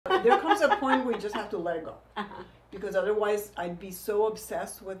there's a point where you just have to let it go. Because otherwise I'd be so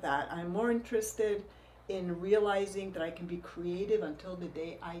obsessed with that. I'm more interested in realizing that I can be creative until the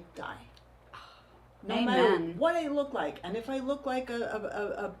day I die. No Amen. matter what I look like. And if I look like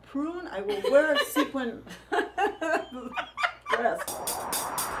a prune, I will wear a sequin dress.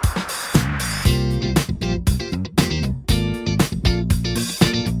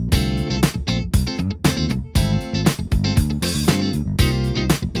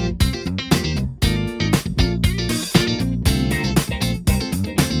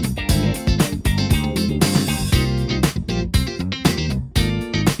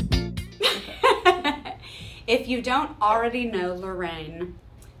 If you don't already know Lorraine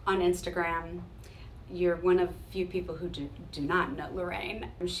on Instagram, you're one of few people who do not know Lorraine.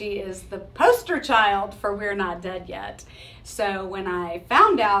 She is the poster child for We're Not Dead Yet. So when I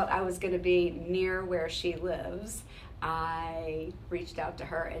found out I was going to be near where she lives, I reached out to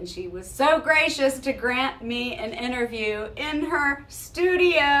her, and she was so gracious to grant me an interview in her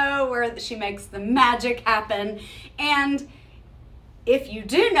studio where she makes the magic happen. And if you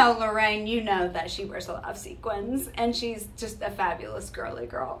do know Lorraine, you know that she wears a lot of sequins, and she's just a fabulous girly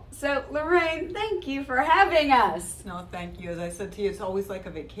girl. So Lorraine, thank you for having us. No, thank you. As I said to you, it's always like a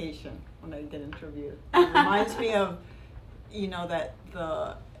vacation when I get interviewed. It reminds me of, that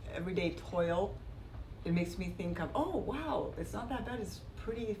the everyday toil. It makes me think of, oh, wow, it's not that bad. It's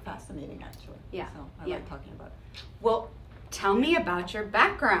pretty fascinating, actually. Yeah. So I like talking about it. Well, tell me about your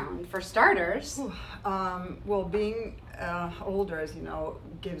background, for starters. Well, being older, as you know,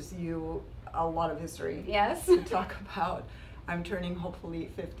 gives you a lot of history Yes. to talk about. I'm turning hopefully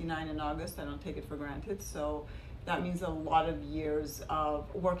 59 in August. I don't take it for granted. So that means a lot of years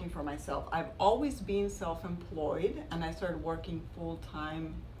of working for myself. I've always been self-employed, and I started working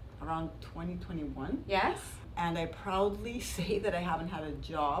full-time around 2021. Yes. And I proudly say that I haven't had a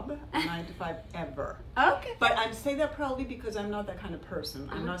job, 9 to 5, ever. Okay. But I'm saying that proudly because I'm not that kind of person.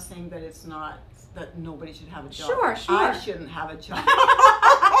 I'm not saying that it's not, that nobody should have a job. Sure. I shouldn't have a job.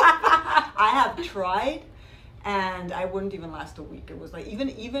 I have tried, and I wouldn't even last a week. It was like,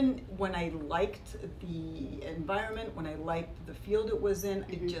 even when I liked the environment, when I liked the field it was in,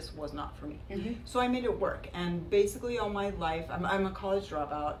 it just was not for me. So I made it work. And basically all my life, I'm a college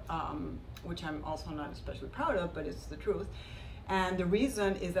dropout, which I'm also not especially proud of, but it's the truth. And the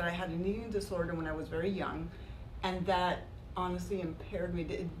reason is that I had an eating disorder when I was very young, and that honestly impaired me.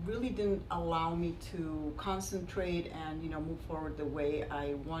 It really didn't allow me to concentrate and move forward the way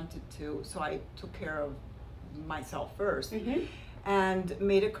I wanted to. So I took care of myself first and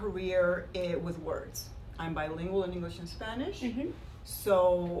made a career with words. I'm bilingual in English and Spanish.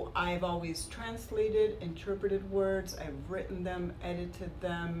 So I've always translated, interpreted words, I've written them, edited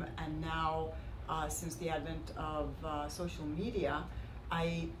them, and now since the advent of social media,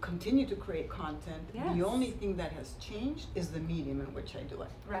 I continue to create content. Yes. The only thing that has changed is the medium in which I do it.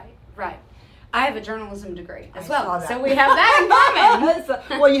 Right. I have a journalism degree as I well, saw that. so we have that in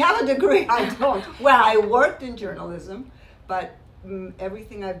common. Well, you have a degree, I don't. Well, I worked in journalism, but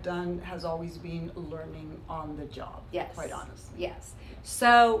everything I've done has always been learning on the job. Yes. Quite honestly. Yes.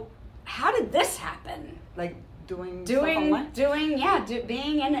 So, how did this happen? Like being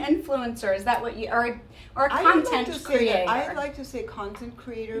an influencer, is that what you or a content creator? I'd like to say content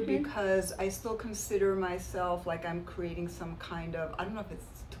creator because I still consider myself like I'm creating some kind of, I don't know if it's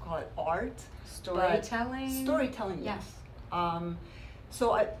to call it art. Storytelling, yes.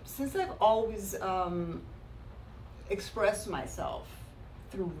 So since I've always expressed myself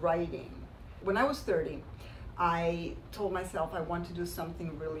through writing, when I was 30, I told myself I want to do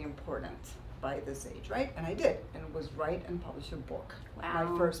something really important by this age, right? And I did, and it was write and publish a book. Wow.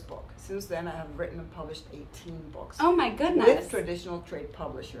 My first book. Since then, I have written and published 18 books. Oh my goodness. With traditional trade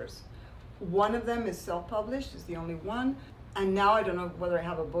publishers. One of them is self-published, is the only one. And now I don't know whether I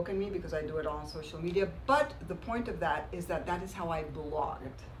have a book in me because I do it all on social media. But the point of that is that is how I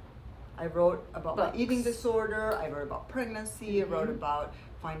blogged. I wrote about my eating disorder. I wrote about pregnancy. I wrote about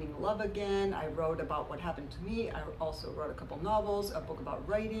finding love again. I wrote about what happened to me. I also wrote a couple novels, a book about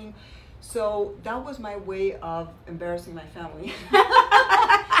writing. So that was my way of embarrassing my family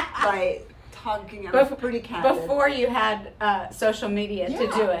by talking. I'm pretty candid. Before you had social media to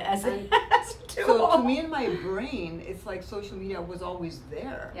do it as a tool. So to me, in my brain, it's like social media was always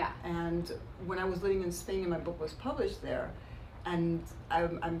there. Yeah. And when I was living in Spain and my book was published there, and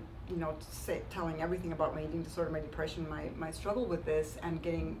I'm telling everything about my eating disorder, my depression, my struggle with this, and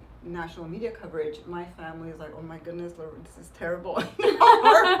getting national media coverage, my family is like, oh my goodness, this is terrible.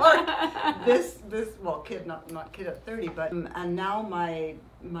 Kid, not kid at 30, but and now my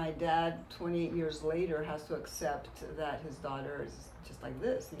dad, 28 years later, has to accept that his daughter is just like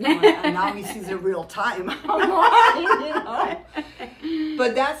this, and now he sees it real time online,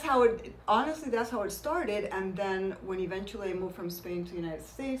 But that's how it started. And then when eventually I moved from Spain to the United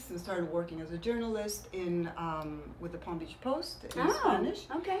States and started working as a journalist with the Palm Beach Post in Spanish.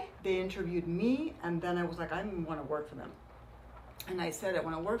 Okay. They interviewed me, and then I was like, I want to work for them. And I said, I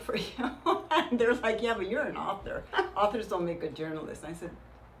want to work for you. And they're like, yeah, but you're an author. Authors don't make good journalists. And I said,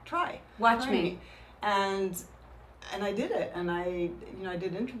 try me. And I did it. And I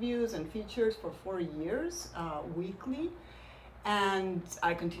did interviews and features for 4 years, weekly. And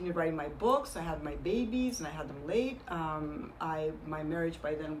I continued writing my books. I had my babies, and I had them late. My marriage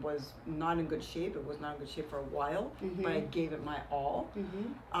by then was not in good shape. It was not in good shape for a while, but I gave it my all.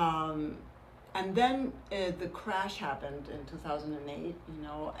 And then the crash happened in 2008,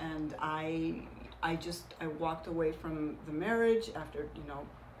 and I walked away from the marriage after,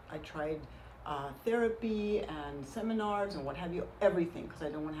 I tried therapy and seminars and what have you, everything, because I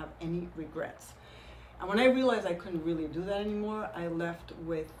don't want to have any regrets. And when I realized I couldn't really do that anymore, I left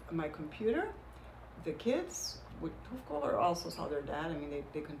with my computer, the kids, who of course also saw their dad. I mean,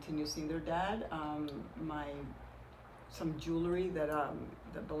 they continue seeing their dad. Some jewelry that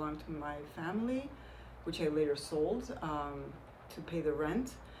belonged to my family, which I later sold to pay the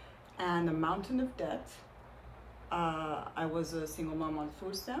rent, and a mountain of debt. I was a single mom on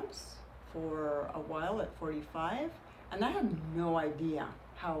food stamps for a while at 45, and I had no idea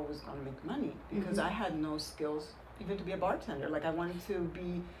how I was going to make money because I had no skills even to be a bartender. Like, I wanted to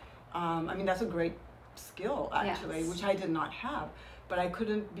be, that's a great skill actually, which I did not have. But I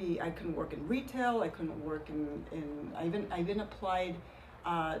couldn't work in retail. I couldn't work I even applied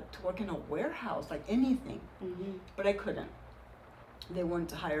to work in a warehouse, like anything, but I couldn't. They wanted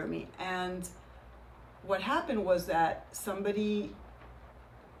to hire me. And what happened was that somebody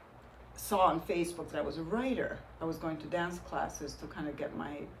saw on Facebook that I was a writer. I was going to dance classes to kind of get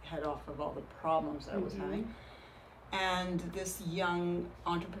my head off of all the problems that I was having. And this young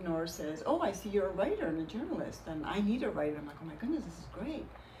entrepreneur says, oh, I see you're a writer and a journalist, and I need a writer. I'm like, oh my goodness, this is great.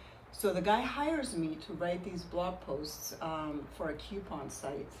 So the guy hires me to write these blog posts for a coupon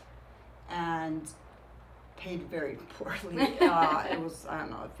site, and paid very poorly. It was, I don't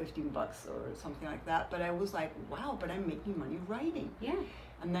know, $15 or something like that. But I was like, wow, but I'm making money writing. Yeah.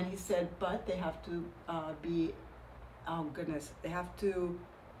 And then he said, but they have to they have to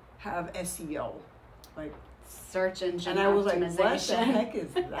have SEO, like search engine optimization. And I was like, what the heck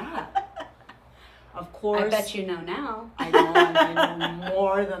is that? Of course. I bet you know now. I know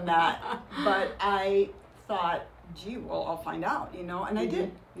more than that. But I thought, gee, well, I'll find out, and I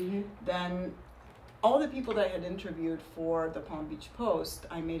did. Then all the people that I had interviewed for the Palm Beach Post,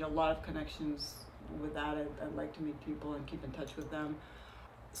 I made a lot of connections with that. I'd like to meet people and keep in touch with them.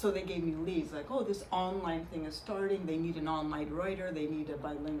 So they gave me leads, like, oh, this online thing is starting. They need an online writer. They need a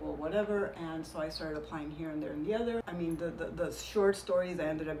bilingual whatever. And so I started applying here and there and the other. I mean, the short stories, I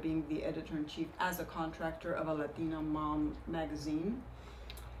ended up being the editor-in-chief as a contractor of a Latina mom magazine.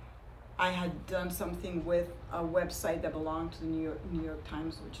 I had done something with a website that belonged to the New York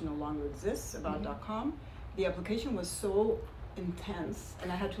Times, which no longer exists, about .com. The application was so intense,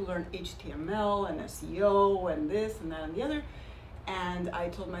 and I had to learn HTML and SEO and this and that and the other. And I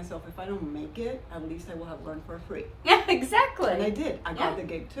told myself, if I don't make it, at least I will have learned for free. Yeah, exactly. And I did. I got the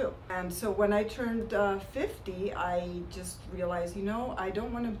gig too. And so when I turned 50, I just realized, I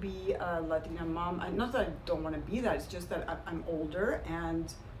don't want to be a Latina mom. Not that I don't want to be that. It's just that I'm older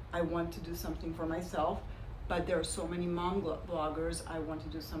and I want to do something for myself. But there are so many mom bloggers. I want to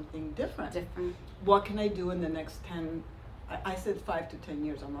do something different. What can I do in the next 10 I said 5 to 10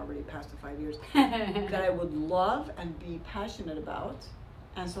 years, I'm already past the 5 years, that I would love and be passionate about.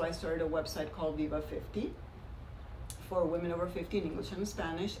 And so I started a website called Viva 50 for women over 50 in English and in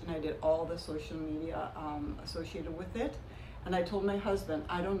Spanish, and I did all the social media associated with it. And I told my husband,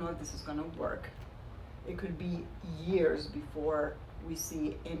 I don't know if this is going to work. It could be years before we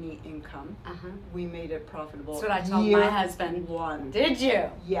see any income. We made it profitable. That's what I told my husband. One. Did you?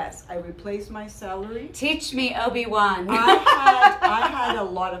 Yes, I replaced my salary. Teach me, Obi-Wan. I had a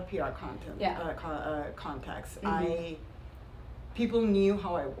lot of PR contacts. People knew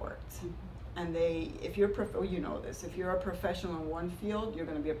how I worked, and if you're if you're a professional in one field, you're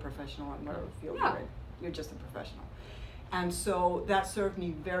going to be a professional in whatever field you're in. You're just a professional, and so that served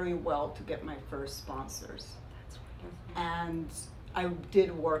me very well to get my first sponsors. And I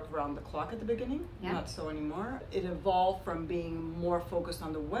did work around the clock at the beginning, Yeah. not so anymore. It evolved from being more focused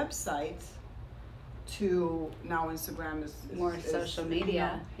on the website to now Instagram is More social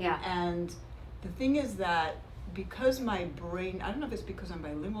media. Yeah. And the thing is that because my brain, I don't know if it's because I'm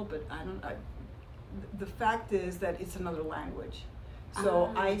bilingual, but the fact is that it's another language.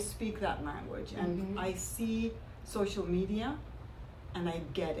 So I speak that language, and I see social media and I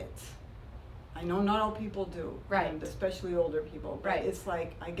get it. I know not all people do, Right. and especially older people, but Right. it's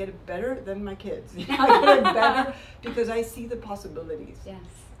like I get it better than my kids. I get it better because I see the possibilities. Yes.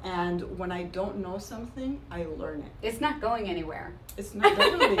 And when I don't know something, I learn it. It's not going anywhere. It's not,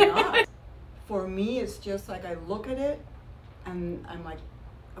 definitely not. For me, it's just like I look at it and I'm like,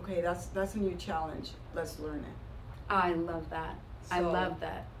 okay, that's a new challenge. Let's learn it. I love that. I So- love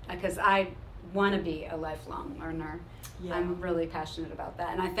that because I want to be a lifelong learner. Yeah. I'm really passionate about that,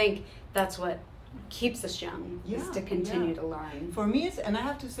 and I think that's what keeps us young is Yeah, to continue yeah. to learn. For me, and I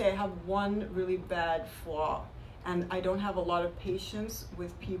have to say, I have one really bad flaw, and I don't have a lot of patience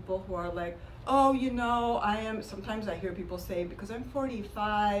with people who are like, oh, sometimes I hear people say, because I'm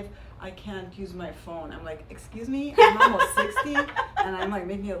 45, I can't use my phone. I'm like, excuse me, I'm almost 60, and I'm like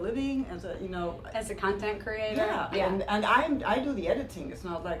making a living as a, As a content creator, yeah. And I do the editing. It's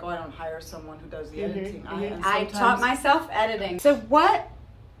not like, oh, I don't hire someone who does the editing. And I taught sometimes- myself editing. So what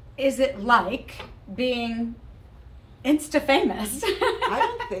is it like being Insta famous? I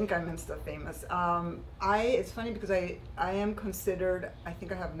don't think I'm Insta famous. It's funny because I am considered, I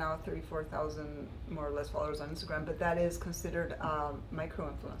think I have now 34,000 more or less followers on Instagram, but that is considered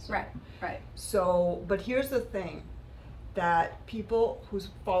micro influencer. Right. So, but here's the thing, that people who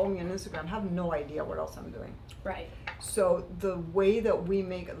follow me on Instagram have no idea what else I'm doing. Right. So the way that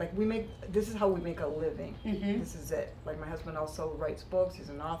this is how we make a living. Mhm. This is it. Like my husband also writes books. He's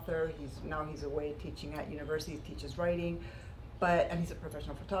an author. He's away teaching at university. He teaches writing, and he's a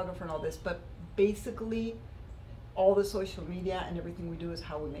professional photographer and all this. But basically, all the social media and everything we do is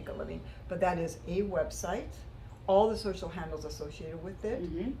how we make a living. But that is a website, all the social handles associated with it,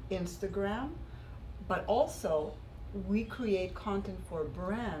 Instagram, but also we create content for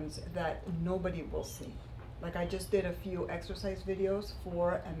brands that nobody will see. Like I just did a few exercise videos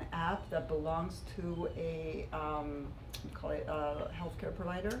for an app that belongs to a healthcare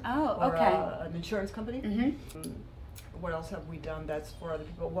provider. Oh, or okay. An insurance company. Mm-hmm. What else have we done that's for other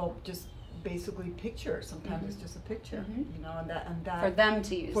people? Well, just basically pictures. Sometimes it's just a picture, and that For them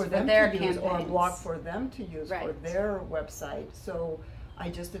to use, for them their to use, or a campaigns. blog for them to use for Right. their website. So I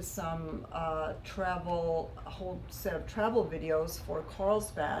just did some a whole set of travel videos for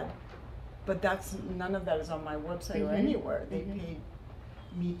Carlsbad, but none of that is on my website or anywhere. They paid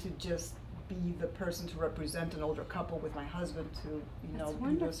me to just be the person to represent an older couple with my husband to, be the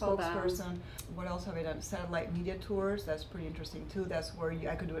wonderful, though. spokesperson. What else have I done? Satellite media tours. That's pretty interesting too. That's where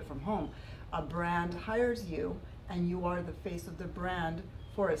I could do it from home. A brand hires you, and you are the face of the brand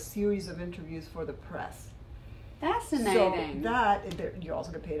for a series of interviews for the press. Fascinating. So you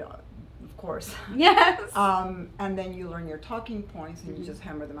also get paid, of course. Yes. And then you learn your talking points, and you just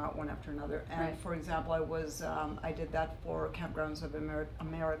hammer them out one after another. And Right. for example, I did that for Campgrounds of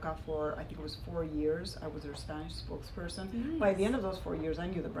America for, I think it was 4 years. I was their Spanish spokesperson. Nice. By the end of those 4 years, I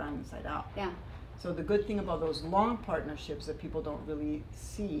knew the brand inside out. Yeah. So the good thing about those long partnerships that people don't really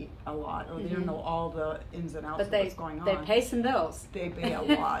see a lot, or they don't know all the ins and outs But of they what's going on. they pay some bills. They pay a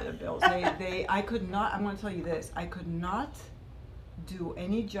lot of bills. I could not, I'm going to tell you this, I could not do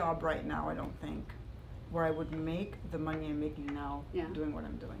any job right now, I don't think, where I would make the money I'm making now doing what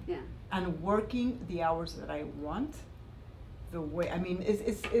I'm doing. Yeah. And working the hours that I want,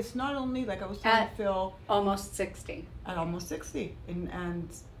 it's not only, like I was telling Phil, Almost 60. at almost 60. And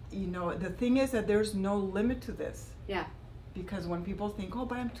the thing is that there's no limit to this. Yeah. Because when people think, oh,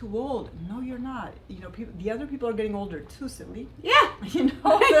 but I'm too old. No, you're not. The other people are getting older too, silly. Yeah.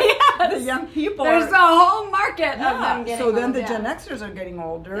 The young people There's a whole market of them getting so then old, the Gen Xers are getting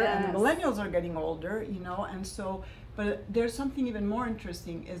older, and the Yes. millennials are getting older, and so, but there's something even more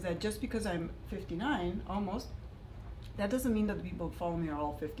interesting is that just because I'm 59, almost, that doesn't mean that the people who follow me are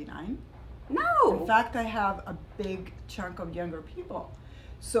all 59. No. In fact, I have a big chunk of younger people.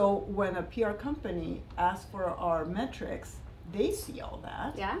 So when a PR company asks for our metrics, they see all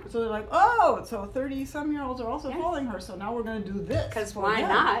that. Yeah. So they're like, oh, so 30-some-year-olds are also Yes. following her, so now we're going to do this. Because for why them.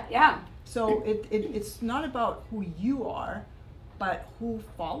 not? Yeah. So it's not about who you are, but who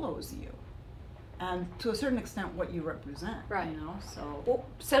follows you. And to a certain extent, what you represent. Right. So. Well,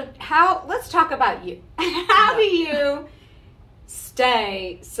 so let's talk about you. How do you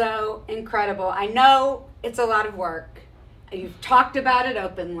stay so incredible? I know it's a lot of work, you've talked about it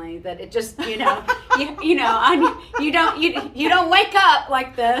openly, that it just, you know, you don't wake up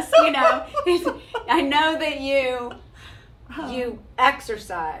like this, you know. I know that you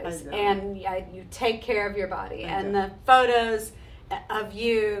exercise and you take care of your body, and the photos of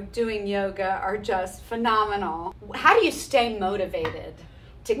you doing yoga are just phenomenal. How do you stay motivated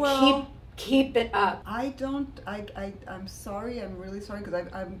to keep it up? I'm sorry, I'm really sorry, because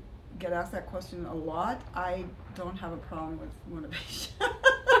I get asked that question a lot. I don't have a problem with motivation.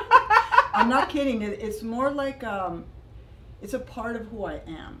 I'm not kidding. It's more like it's a part of who I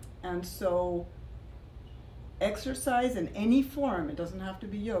am, and so exercise in any form. It doesn't have to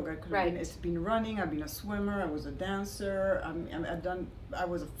be yoga. It's been running. I've been a swimmer. I was a dancer. I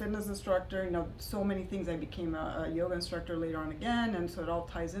was a fitness instructor. You know, so many things. I became a yoga instructor later on again, and so it all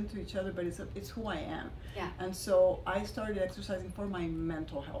ties into each other. But it's who I am. Yeah. And so I started exercising for my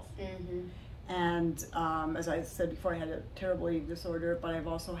mental health. Mm-hmm. And as I said before, I had a terrible eating disorder, but I've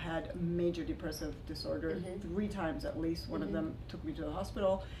also had major depressive disorder 3 times at least. One of them took me to the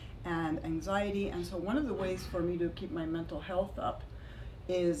hospital. And anxiety, and so one of the ways for me to keep my mental health up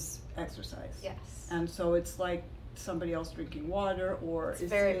is exercise. Yes. And so it's like somebody else drinking water, or it's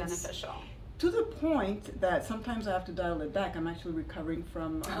very beneficial. To the point that sometimes I have to dial it back. I'm actually recovering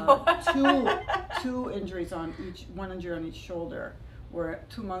from two injuries on one injury on each shoulder. Where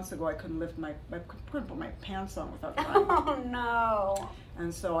 2 months ago I couldn't put my pants on without crying. Oh no!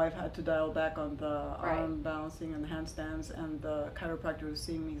 And so I've had to dial back on the arm balancing and the handstands. And the chiropractor who's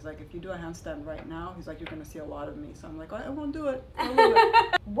seeing me, he's like, if you do a handstand right now, he's like, you're going to see a lot of me. So I'm like, I won't do it. I'll do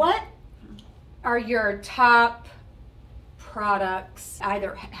it. What are your top products,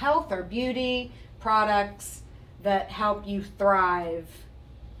 either health or beauty products, that help you thrive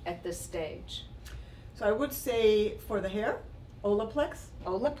at this stage? So I would say for the hair, Olaplex.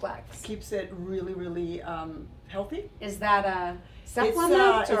 Olaplex Keeps it really, really healthy. Is that a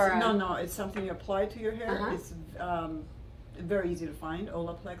supplement No, it's something you apply to your hair. It's very easy to find.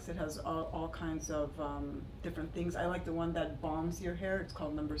 Olaplex, it has all kinds of different things. I like the one that balms your hair. It's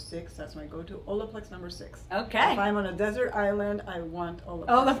called number 6. That's my go-to. Olaplex number 6. Okay. If I'm on a desert island, I want Olaplex.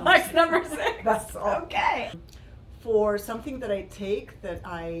 Olaplex number 6. That's all. Okay. For something that I take that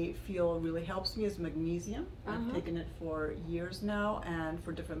I feel really helps me is magnesium. I've taken it for years now, and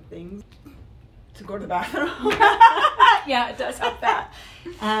for different things. To go to the bathroom. Yeah, it does help that.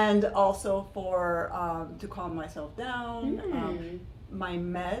 And also for to calm myself down. My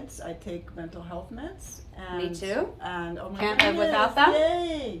meds, I take mental health meds. And, me too. And oh my Can't live without them.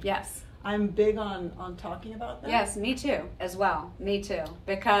 Yay! Yes. I'm big on talking about that. Yes, me too, as well. Me too,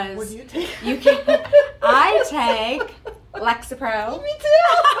 because what do you take? I take Lexapro. Me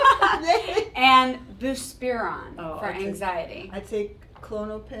too. And Buspirone for anxiety. I take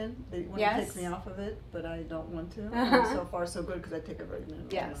Clonopin. They want to take me off of it, but I don't want to. So far, so good, because I take a very minimal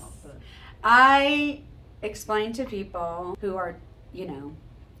amount. But I explain to people who are,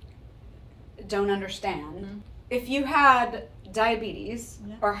 don't understand. If you had diabetes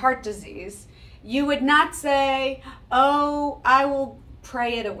or heart disease, you would not say, "Oh, I will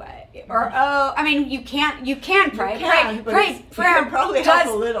pray it away," or "Oh, I mean, you can pray. Prayer probably does,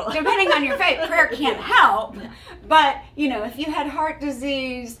 help a little, depending on your faith. Prayer can't help, but if you had heart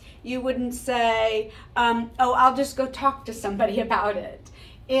disease, you wouldn't say, "Oh, I'll just go talk to somebody about it."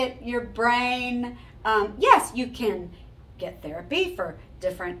 Your brain, yes, you can get therapy for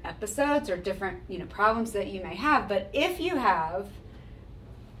different episodes or different problems that you may have, but if you have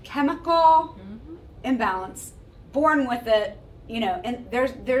chemical imbalance, born with it, and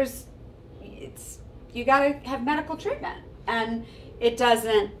you got to have medical treatment, and it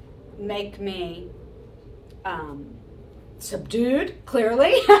doesn't make me subdued,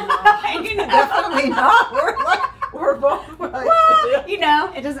 clearly. No, definitely not. We're both right.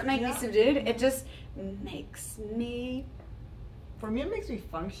 Well, it doesn't make me subdued. It just makes me. For me, it makes me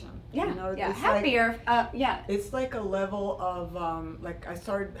function. It's happier. It's like a level of I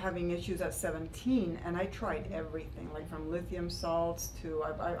started having issues at 17, and I tried everything, like from lithium salts to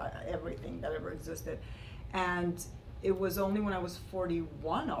everything that ever existed, and it was only when I was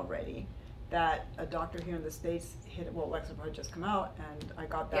 41 already that a doctor here in the States Lexapro had just come out, and I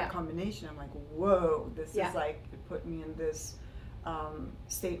got that combination. I'm like, whoa, this is like, it put me in this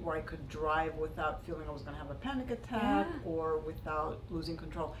state where I could drive without feeling I was going to have a panic attack or without losing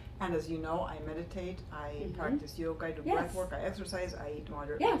control. And as you know, I meditate, I practice yoga, I do breath work, I exercise, I eat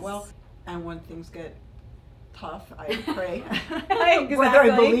moderately well. And when things get tough, I pray, whether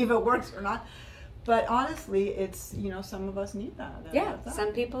I believe it works or not. But honestly, it's, some of us need that.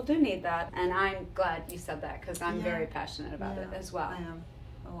 Some people do need that. And I'm glad you said that, because I'm very passionate about it as well. I am.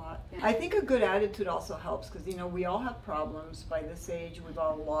 a lot. Yeah. I think a good attitude also helps because, you know, we all have problems by this age. We've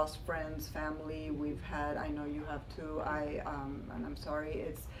all lost friends, family. We've had, I know you have too. And I'm sorry.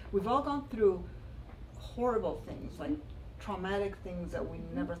 We've all gone through horrible things, like traumatic things that we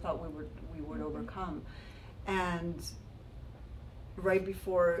never thought we would overcome. And right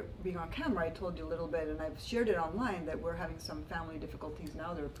before being on camera, I told you a little bit, and I've shared it online, that we're having some family difficulties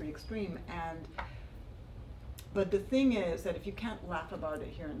now that are pretty extreme. But the thing is that if you can't laugh about it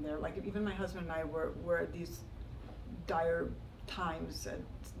here and there, like even my husband and I were at these dire times and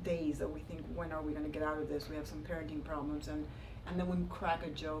days that we think, when are we going to get out of this? We have some parenting problems, and then we crack a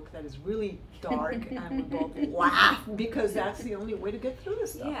joke that is really dark, and we both laugh because that's the only way to get through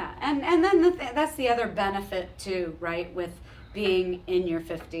this stuff. Yeah, and then that's the other benefit too, right? With being in your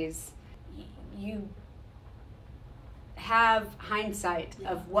 50s, you have hindsight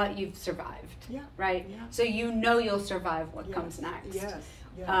of what you've survived, right? Yeah. So you know you'll survive what comes next. Yes.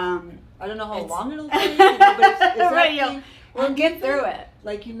 I don't know how long it'll take, but it's we'll get through it.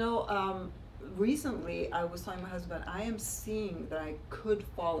 Like, you know, recently I was telling my husband, I am seeing that I could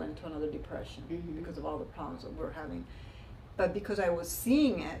fall into another depression because of all the problems that we're having. But because I was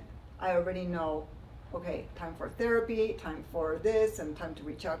seeing it, I already know, okay, time for therapy, time for this, and time to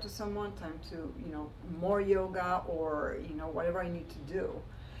reach out to someone, time to, you know, more yoga, or, you know, whatever I need to do.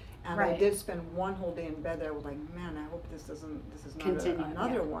 And I did spend one whole day in bed there. I was like, man, I hope this is not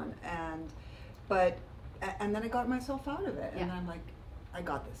another one. And then I got myself out of it, and I'm like, I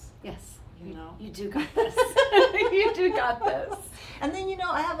got this. Yes. You know, you do got this. You do got this. And then, you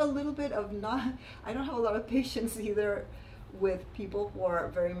know, I have a little bit of I don't have a lot of patience either with people who are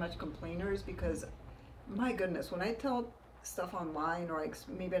very much complainers, because my goodness, when I tell stuff online, or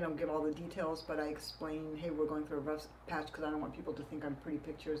maybe I don't give all the details, but I explain, hey, we're going through a rough patch because I don't want people to think I'm pretty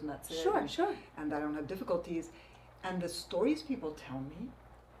pictures and that's it. Sure. And I don't have difficulties. And the stories people tell me,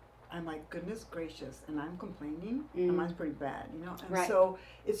 I'm like, goodness gracious, and I'm complaining, and mine's pretty bad, you know? And so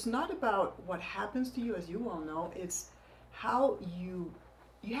it's not about what happens to you, as you all know, it's how you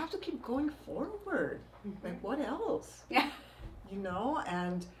have to keep going forward. Like, what else? Yeah. You know,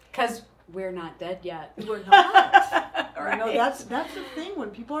 and... Because we're not dead yet. We're not. You know, that's the thing,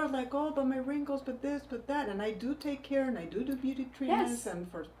 when people are like, oh, but my wrinkles, but this, but that, and I do take care, and I do beauty treatments,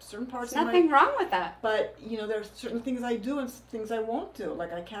 and for certain parts There's nothing wrong with that. But, you know, there's certain things I do and things I won't do.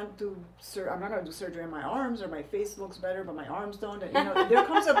 Like, I can't do, I'm not going to do surgery on my arms, or my face looks better, but my arms don't. And, you know, there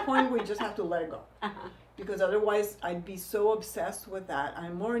comes a point where you just have to let it go. Because otherwise, I'd be so obsessed with that.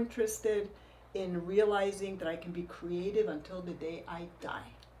 I'm more interested in realizing that I can be creative until the day I die.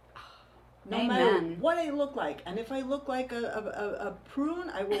 No matter what I look like. And if I look like a prune,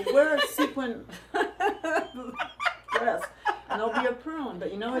 I will wear a sequin dress, and I'll be a prune.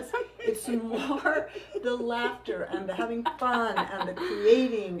 But, you know, it's more the laughter and the having fun and the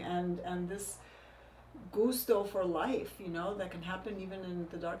creating and this gusto for life, you know, that can happen even in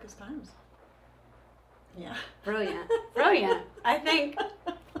the darkest times. Yeah. Brilliant. I think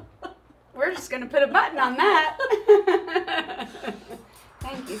we're just going to put a button on that.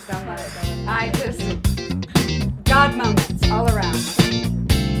 Thank you so much. God moments all around.